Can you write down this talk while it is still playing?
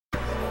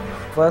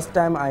first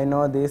time I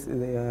know this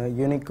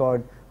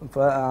Unicode.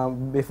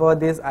 Before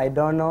this, I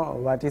don't know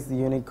what is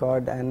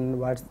Unicode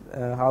and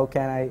how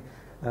can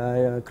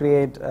I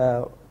create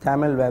a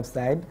Tamil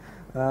website.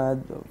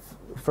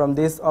 From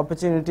this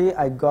opportunity,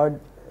 I got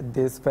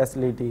this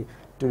facility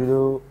to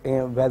do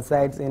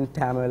websites in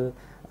Tamil.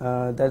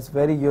 That's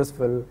very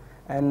useful,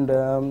 and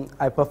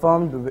I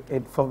performed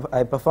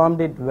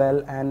it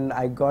well, and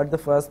I got the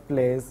first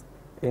place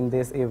in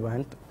this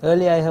event.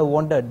 Earlier, I have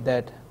wondered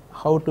that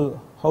how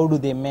do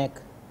they make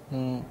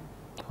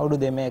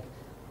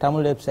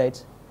Tamil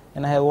websites,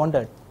 and I have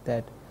wondered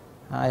that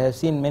I have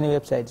seen many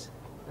websites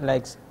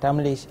like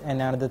Tamilish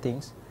and other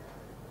things,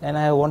 and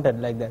I have wondered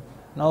like that.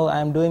 Now I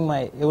am doing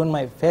even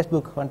my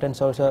Facebook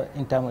contents also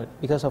in Tamil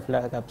because of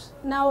lookups.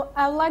 Now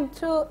I would like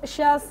to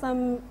share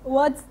some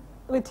words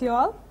with you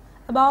all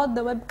about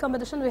the web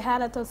competition we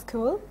had at our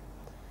school.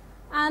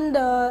 And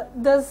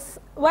this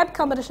web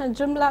competition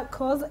Joomla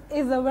course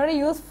is very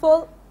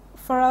useful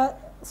for a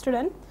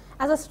student.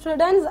 As a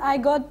student, I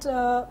got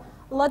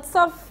lots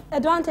of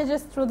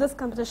advantages through this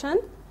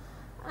competition,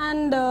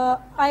 and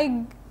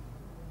I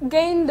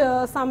gained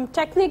some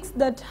techniques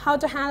that how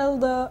to handle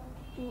the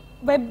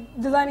web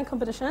designing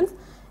competitions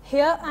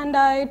here, and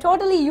I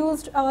totally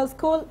used our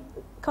school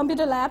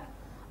computer lab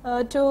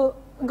to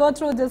go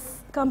through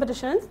this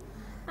competitions,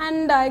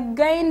 and I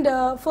gained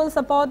full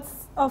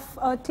supports of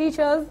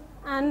teachers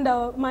and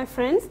my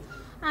friends,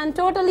 and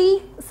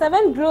totally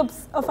 7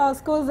 groups of our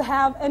schools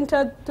have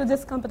entered to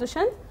this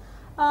competition,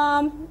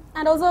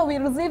 and also we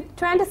received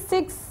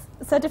 26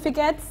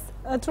 certificates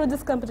through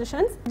this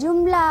competitions.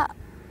 Joomla,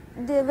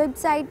 the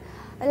website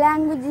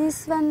language,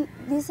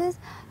 this is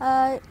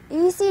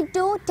easy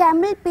to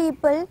Tamil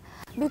people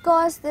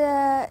because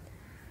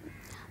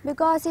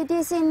it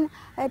is in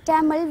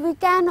Tamil. We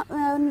can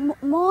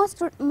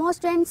most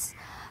students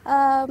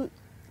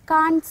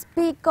can't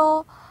speak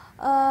or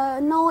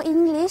know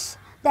English.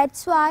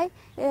 That's why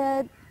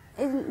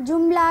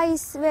Joomla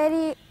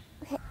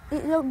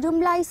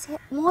is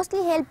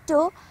mostly help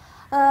to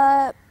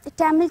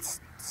Tamil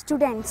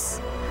students.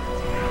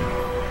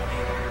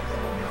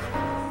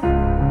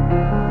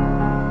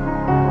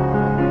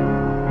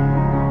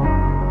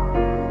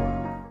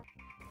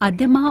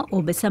 අදමා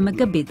ඔබ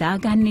සමග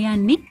බෙදාගන්න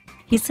යන්නේ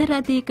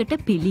හිසරදයකට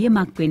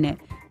පිළියමක් වෙන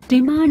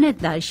ත්‍රිමාණ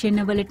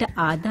දර්ශනවලට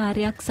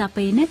ආධාරයක්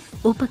සපයන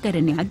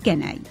උපකරණයක්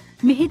ගැනයි.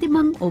 මෙහිදී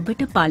මං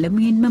ඔබට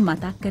පළමුවෙන්ම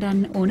මතක්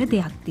කරන්න ඕන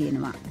දෙයක්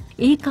තියෙනවා.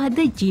 ඒක අද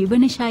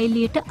ජීවන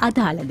ශෛලියට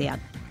අදාළ දෙයක්.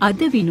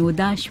 අද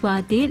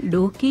විනෝදාශ්වාදයේ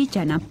ලෝකේ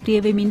ජනප්‍රිය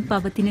වෙමින්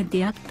පවතින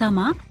දෙයක්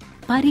තමා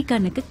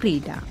පරිගණක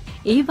ක්‍රීඩා.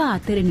 ඒවා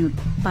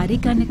අතරිනුත්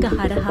පරිගණක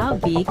හරහා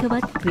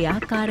වේගවත්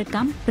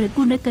ක්‍රියාකාරකම්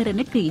ප්‍රගුණ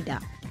කරන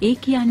ක්‍රීඩා. ඒ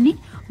කියන්නේ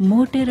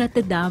මෝටර් රථ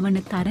දාවන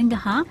තරඟ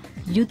හා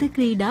යුද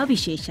ක්‍රීඩා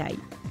විශේෂයි.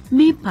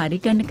 මේ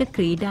පරිගණක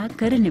ක්‍රීඩා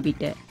කරන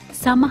විට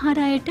සමහර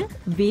අයට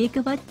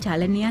වේගවත්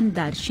චලනයන්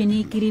දර්ශනය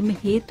කිරීම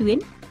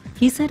හේතුවෙන්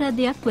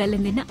හිසරදයක්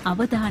වැළඳෙන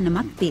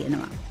අවදානමක්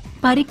තියෙනවා.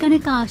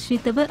 පරිගණක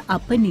ආශ්‍රිතව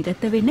අප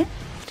නිරත වෙන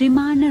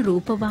ත්‍රිමාණ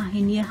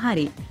රූපවාහිනිය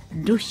හරි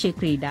දෘශ්‍ය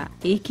ක්‍රීඩා.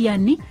 ඒ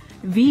කියන්නේ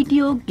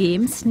වීඩියෝ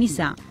ගේම්ස්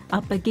නිසා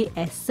අපගේ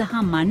ඇස් සහ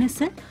මනස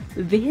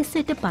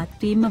වෙහෙසට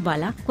පත්වීම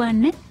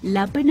වළක්වන්න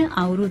ලබන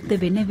අවුරුද්ද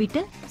වෙන විට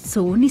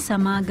සෝනි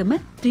සමාගම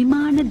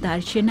ත්‍රිමාණ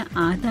දර්ශන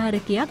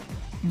ආධාරකයක්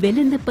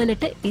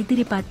වෙළඳපළට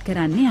ඉදිරිපත්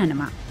කරන්න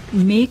යනවා.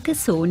 මේක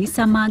සෝනි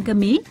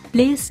සමාගමේ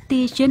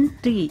PlayStation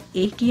 3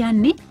 ඒ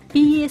කියන්නේ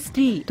PS3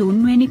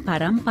 3වෙනි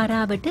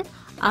පරම්පරාවට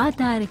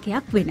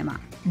ආධාරකයක්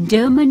වෙනවා.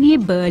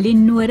 ජර්මනියේ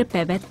බර්ලින් නුවර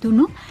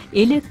පැවැත්වුණු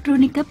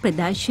ඉලෙක්ට්‍රොනික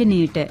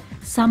ප්‍රදර්ශනයට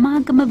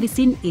සමාගම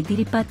විසින්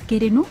ඉදිරිපත්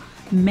කෙරෙනු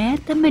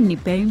මෑතම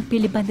නිපැයුම්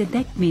පිළිබඳ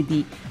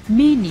දැක්මේදී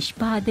මේ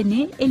නිෂ්පාදනය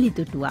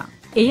එළිදුටුවා.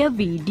 එය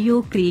වීඩියෝ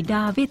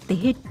ක්‍රීඩාවෙත්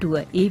එහෙට්ටුව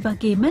ඒ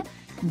වගේම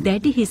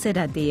දැඩි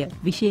හිසරදය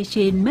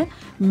විශේෂයෙන්ම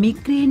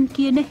මිග්‍රේන්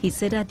කියන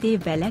හිසරදේ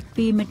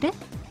වැළැක්වීමට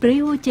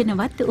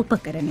ප්‍රයෝජනවත්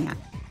උපකරණයක්.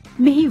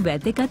 මෙහි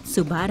වැදගත්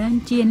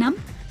සුභාරංචිය නම්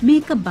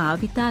මේක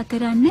භාවිතා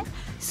කරන්න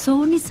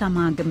සෝනි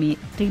සමාගමේ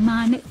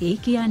ත්‍රිමාණ ඒ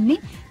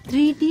කියන්නේ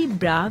 3D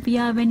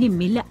බ්‍රාවියා වැනි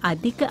මිල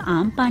අධික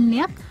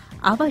ආම්පන්නයක්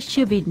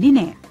අවශ්‍ය වෙන්නේ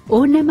නැහැ.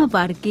 ඕනෑම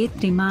වර්ගයේ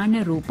ත්‍රිමාණ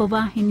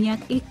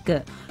රූපවාහිනියක් එක්ක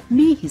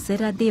මේ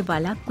හිසරදේ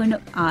වළක්වන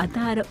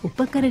ආධාර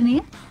උපකරණය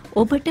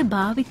ඔබට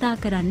භාවිතා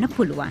කරන්න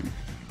පුළුවන්.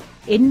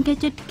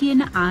 එන්ගැජට්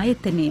කියන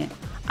ආයතනය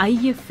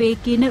IFA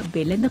කියන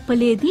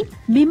වෙළඳපොලේදී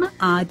මෙම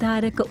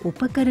ආධාරක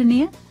උපකරණය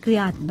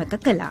ක්‍රියාත්මක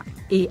කළා.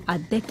 ඒ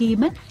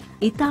අත්දැකීම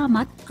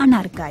ඉතාමත්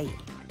අනර්ගයි.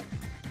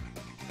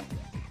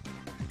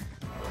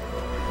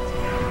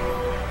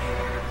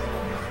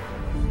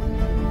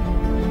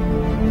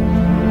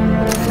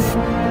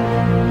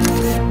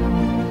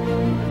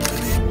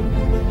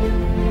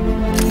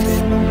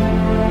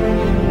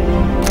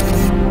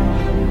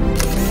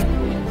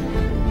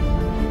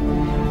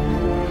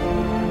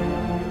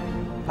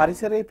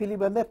 පරිසරයේ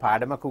පිළිබඳ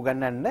පාඩමක්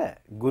උගන්වන්න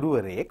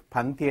ගුරුවරයෙක්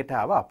පන්තියට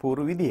ආව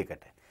අපූර්ව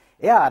විදියකට.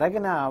 එයා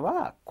අරගෙන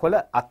ආවා කොළ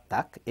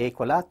අත්තක්. ඒ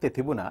කොළ අත්තේ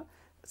තිබුණා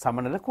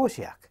සමනල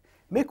කෝෂයක්.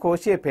 මේ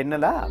කෝෂය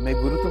පෙන්නලා මේ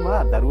ගුරුතුමා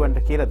දරුවන්ට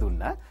කියලා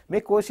දුන්නා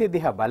මේ කෝෂය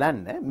දිහා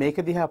බලන්න මේක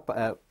දිහා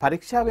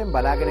පරීක්ෂාවෙන්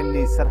බලාගෙන ඉන්න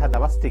ඉස්සරහ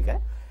දවස් ටික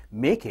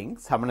මේකෙන්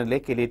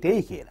සමනලෙක් එළියට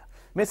එයි කියලා.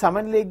 මේ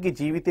සමනලෙක්ගේ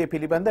ජීවිතය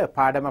පිළිබඳ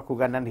පාඩමක්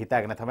උගන්වන්න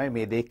හිතාගෙන තමයි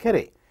මේ දේ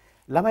කරේ.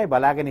 ළමයි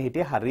බලාගෙන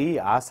හිටියේ හරි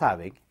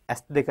ආසාවෙන්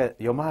S2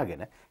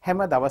 යොමාගෙන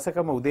හැම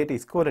දවසකම උදේට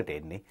ඉස්කෝලේට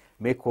එන්නේ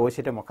මේ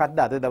කෝෂෙට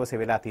මොකද්ද අද දවසේ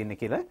වෙලා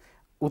තියෙන්නේ කියලා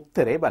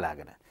උත්තරේ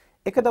බලාගෙන.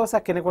 එක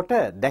දවසක් කෙනෙකුට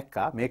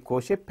දැක්කා මේ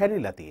කෝෂෙ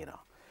පැලිලා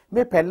තියෙනවා.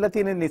 මේ පැලිලා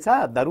තියෙන නිසා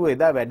දරුවෝ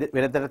එදා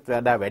වෙනදට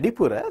වඩා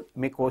වැඩිපුර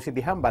මේ කෝෂෙ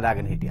දිහා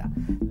බලාගෙන හිටියා.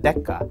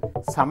 දැක්කා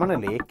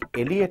සමනලෙක්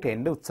එළියට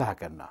එන්න උත්සාහ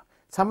කරනවා.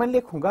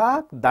 සමනලෙක්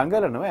හුඟක්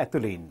දඟලනවා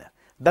ඇතුලේ ඉන්න.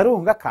 දරුවෝ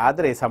හුඟක්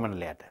ආදරේ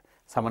සමනලයට.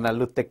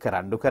 සමනල්ලුත් එක්ක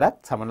රණ්ඩු කරත්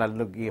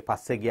සමනල්ලුගේ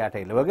පස්සේ ගියාට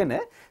එලවගෙන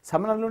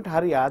සමනල්ලුන්ට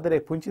හරි ආදරේ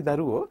පුංචි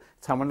දරුවෝ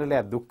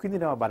සමනලයා දුක්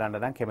විඳිනවා බලන්න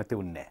නම් කැමති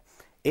වුණේ නැහැ.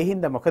 ඒ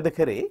හින්දා මොකද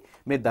කරේ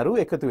මේ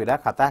දරුවෝ එකතු වෙලා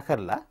කතා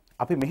කරලා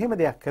අපි මෙහෙම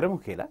දෙයක් කරමු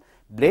කියලා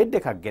බ්ලේඩ්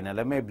එකක්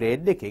ගෙනලා මේ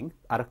බ්ලේඩ් එකෙන්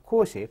අර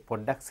කෝෂේ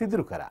පොඩ්ඩක්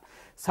සිදුරු කරා.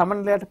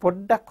 සමනලයාට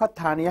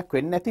පොඩ්ඩක්වත් හානියක්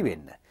වෙන්නේ නැති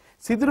වෙන්න.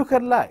 සිදුරු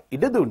කරලා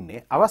ඉඩ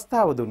දුන්නේ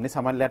අවස්ථාව දුන්නේ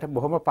සමනලයාට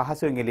බොහොම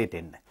පහසුවෙන් එළියට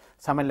එන්න.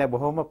 සමනලයා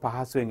බොහොම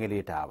පහසුවෙන්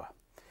එළියට ආවා.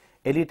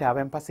 එළියට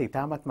ආවෙන් පස්සේ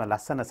ඊටාත්ම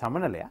ලස්සන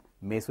සමනලයා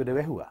මේසුඩ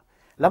වැහුවා.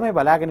 ළමයි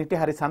බලාගෙන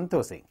හිටියේ හරි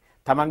සන්තෝෂෙන්.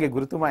 තමන්ගේ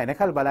ගුරුතුමා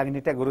එනකල් බලාගෙන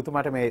හිටියා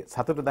ගුරුතුමාට මේ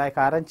සතුටුදායක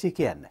ආරංචි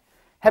කියන්න.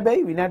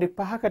 හැබැයි විනාඩි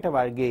 5කට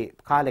වගේ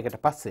කාලයකට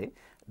පස්සේ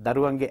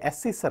දරුවන්ගේ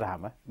ඇස්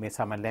ඉස්සරහම මේ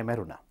සමනලයා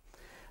මැරුණා.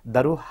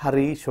 දරුවෝ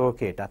හරි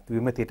ශෝකයටත්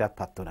විමතියටත්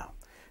පත් වුණා.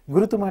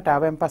 ගුරුතුමාට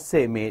ආවෙන්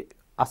පස්සේ මේ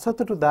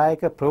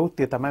අසතුටුදායක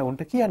ප්‍රවෘත්තිය තමයි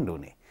උන්ට කියන්න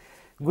උනේ.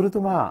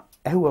 ගුරුතුමා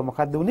ඇහුවා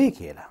මොකද්ද උනේ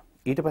කියලා.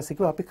 ඊට පස්සේ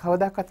කිව්වා අපි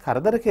කවදාකවත්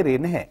කරදර කරේ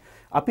නැහැ.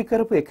 අපි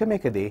කරපු එකම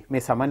එක දේ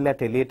මේ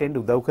සමනලයට එළියට එන්න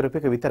උදව් කරපු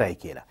එක විතරයි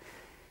කියලා.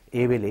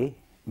 ඒ වෙලේ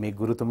මේ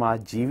ගුරුතුමා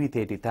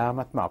ජීවිතේට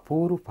ඉතාමත්ම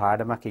අපූර්ව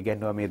පාඩමක්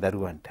ඉගෙනුවා මේ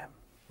දරුවන්ට.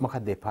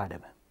 මොකක්ද ඒ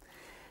පාඩම?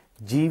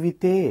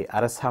 ජීවිතේ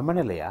අර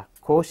සමනලයා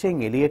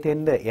කෝෂයෙන් එළියට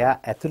එන්න එයා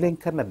ඇතුලෙන්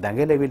කරන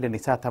දඟලෙවිල්ල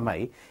නිසා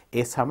තමයි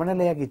ඒ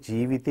සමනලයාගේ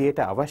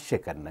ජීවිතයට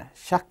අවශ්‍ය කරන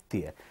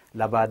ශක්තිය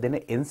ලබා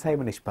දෙන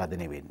එන්සයිම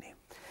නිෂ්පාදනය වෙන්නේ.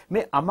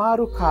 මේ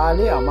අමාරු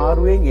කාලේ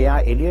අමාරුවෙන් එයා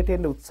එළියට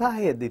එන්න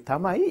උත්සාහයේදී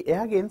තමයි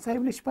එයාගේ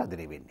එන්සයිම්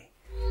නිෂ්පාදනය වෙන්නේ.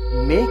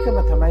 මේකම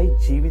තමයි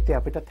ජීවිතේ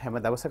අපිටත් හැම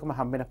දවසකම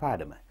හම්බෙන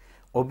පාඩම.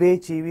 ඔබේ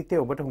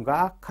ජීවිතේ ඔබට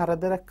හුඟක්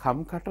කරදර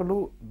කම්කටොළු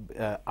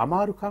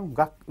අමාරුකම්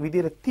හුඟක්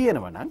විදියට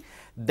තියෙනවා නම්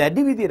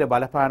දැඩි විදියට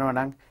බලපානවා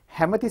නම්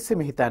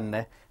හැමතිස්සෙම හිතන්න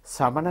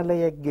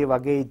සමනලයෙක්ගේ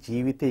වගේ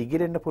ජීවිතේ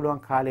ඉගෙනෙන්න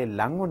පුළුවන් කාලේ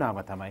ලඟ වුණාම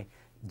තමයි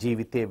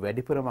ජීවිතේ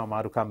වැඩිපුරම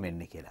අමාරුකම්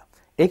එන්නේ කියලා.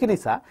 ඒක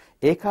නිසා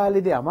ඒ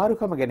කාලේදී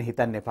අමාරුකම ගැන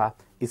හිතන්න එපා.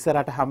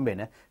 ඉස්සරහට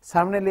හම්බෙන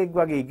සමනලෙක්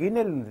වගේ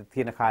ඉගෙනෙන්න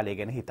තියෙන කාලය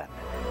ගැන හිතන්න.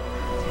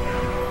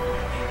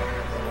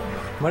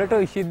 මොරටු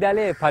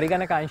විශ්වවිද්‍යාලයේ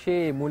පරිගණක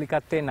අංශයේ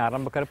මූලිකත්වයෙන්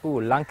ආරම්භ කරපු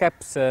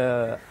ලංකැප්ස්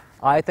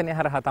ආයතනය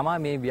හරහා තමයි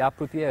මේ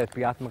ව්‍යාපෘතිය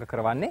ක්‍රියාත්මක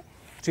කරවන්නේ.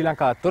 ශ්‍රී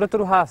ලංකා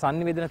තොරතුරු හා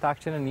sannivedana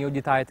තාක්ෂණ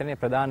නියෝජිත ආයතනයේ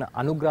ප්‍රධාන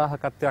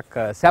අනුග්‍රාහකත්වයක්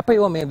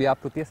සැපයුව මේ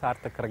ව්‍යාපෘතිය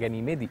සාර්ථක කර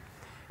ගැනීමේදී.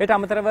 ඒට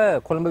අමතරව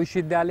කොළඹ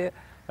විශ්වවිද්‍යාලය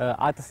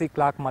ආතසි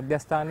ක්ලාක්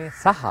මධ්‍යස්ථානයේ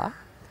සහ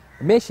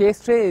මේ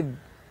ශාස්ත්‍රයේ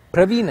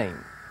ප්‍රවීණයින්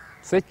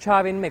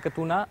ස්වේච්ඡාවෙන්ම එකතු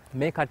වුණා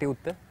මේ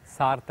කටයුත්ත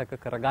සාර්ථක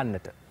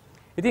කරගන්නට.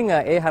 ඉතින්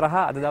ඒ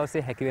හරහා අද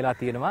දවසේ හැකි වෙලා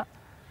තියෙනවා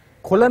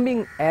කොළඹින්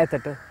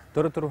ඈතට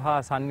තොරතුරු හා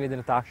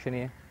sannivedana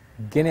තාක්ෂණය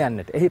ගෙන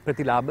යන්නට, එහි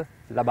ප්‍රතිලාභ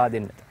ලබා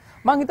දෙන්නට.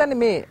 මම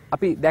හිතන්නේ මේ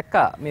අපි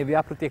දැක්කා මේ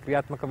ව්‍යාපෘතිය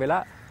ක්‍රියාත්මක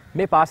වෙලා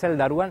මේ පාසල්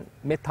දරුවන්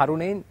මේ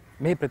තරුණයින්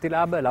මේ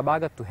ප්‍රතිලාභ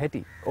ලබාගත්තු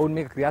හැටි, ඔවුන්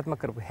මේක ක්‍රියාත්මක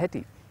කරපු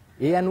හැටි,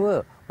 ඒ අනුව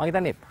මම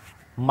හිතන්නේ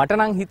මට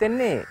නම්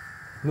හිතෙන්නේ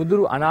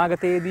නුදුරු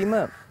අනාගතයේදීම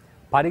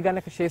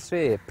පරිගණක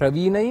ශාස්ත්‍රයේ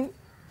ප්‍රවීණයින්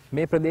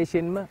මේ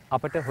ප්‍රදේශයෙන්ම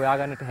අපට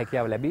හොයාගන්නට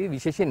හැකියාව ලැබෙයි.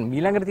 විශේෂයෙන්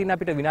ඊළඟට තියෙන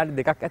අපිට විනාඩි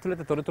 2ක්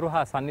ඇතුළත තොරතුරු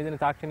හා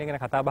sannivedana තාක්ෂණය ගැන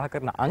කතා බහ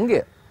කරන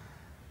අංගය.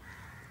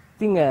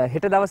 ඉතින්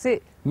හෙට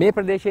දවසේ මේ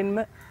ප්‍රදේශයෙන්ම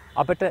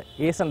අපට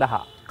ඒ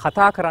සඳහා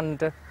කතා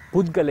කරන්නට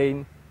පුද්ගලයන්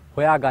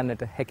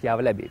හොයාගන්නට හැකියාව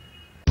ලැබෙයි.